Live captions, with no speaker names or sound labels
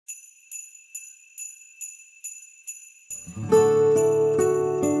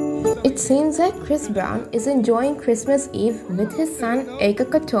It seems that Chris Brown is enjoying Christmas Eve with his son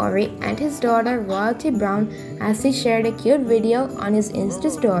Aeko and his daughter Royalty Brown as he shared a cute video on his Insta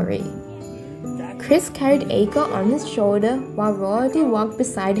story. Chris carried Aeko on his shoulder while Royalty walked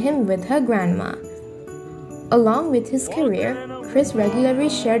beside him with her grandma. Along with his career, Chris regularly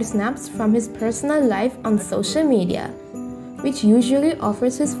shared snaps from his personal life on social media, which usually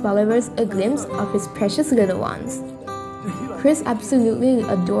offers his followers a glimpse of his precious little ones. Chris absolutely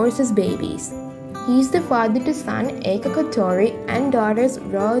adores his babies. He is the father to son Aeko and daughters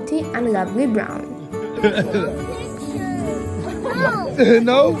Royalty and Lovely Brown.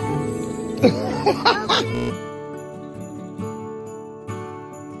 No?